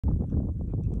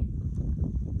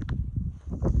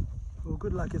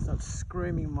good luck it's not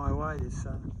screaming my way, this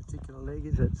particular leg,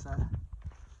 is it? So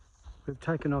we've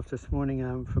taken off this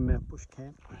morning from our bush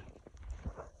camp,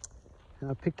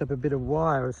 and I picked up a bit of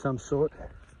wire of some sort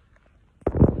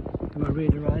in my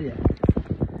rear derailleur,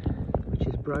 which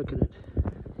has broken it.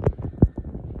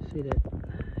 See that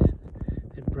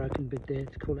broken bit there?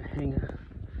 It's called a hanger.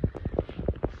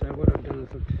 So what I've done is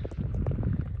I've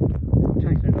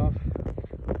taken it off.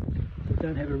 I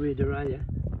don't have a rear derailleur,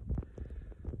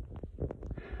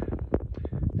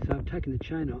 so I've taken the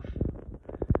chain off,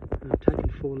 and I've taken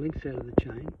 4 links out of the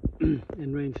chain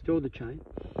and reinstalled the chain,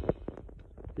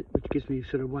 which gives me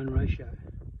sort of 1 ratio.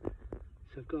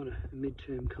 So I've got a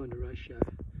mid-term kind of ratio.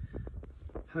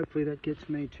 Hopefully that gets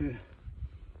me to,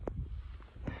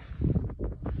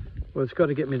 well, it's got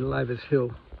to get me to Lavers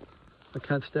Hill. I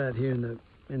can't stay out here in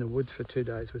the woods for 2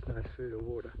 days with no food or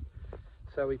water.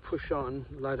 So we push on,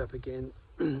 load up again,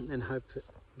 and hope that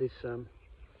this.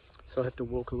 So I have to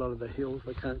walk a lot of the hills.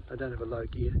 I don't have a low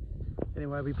gear.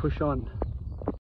 Anyway, we push on.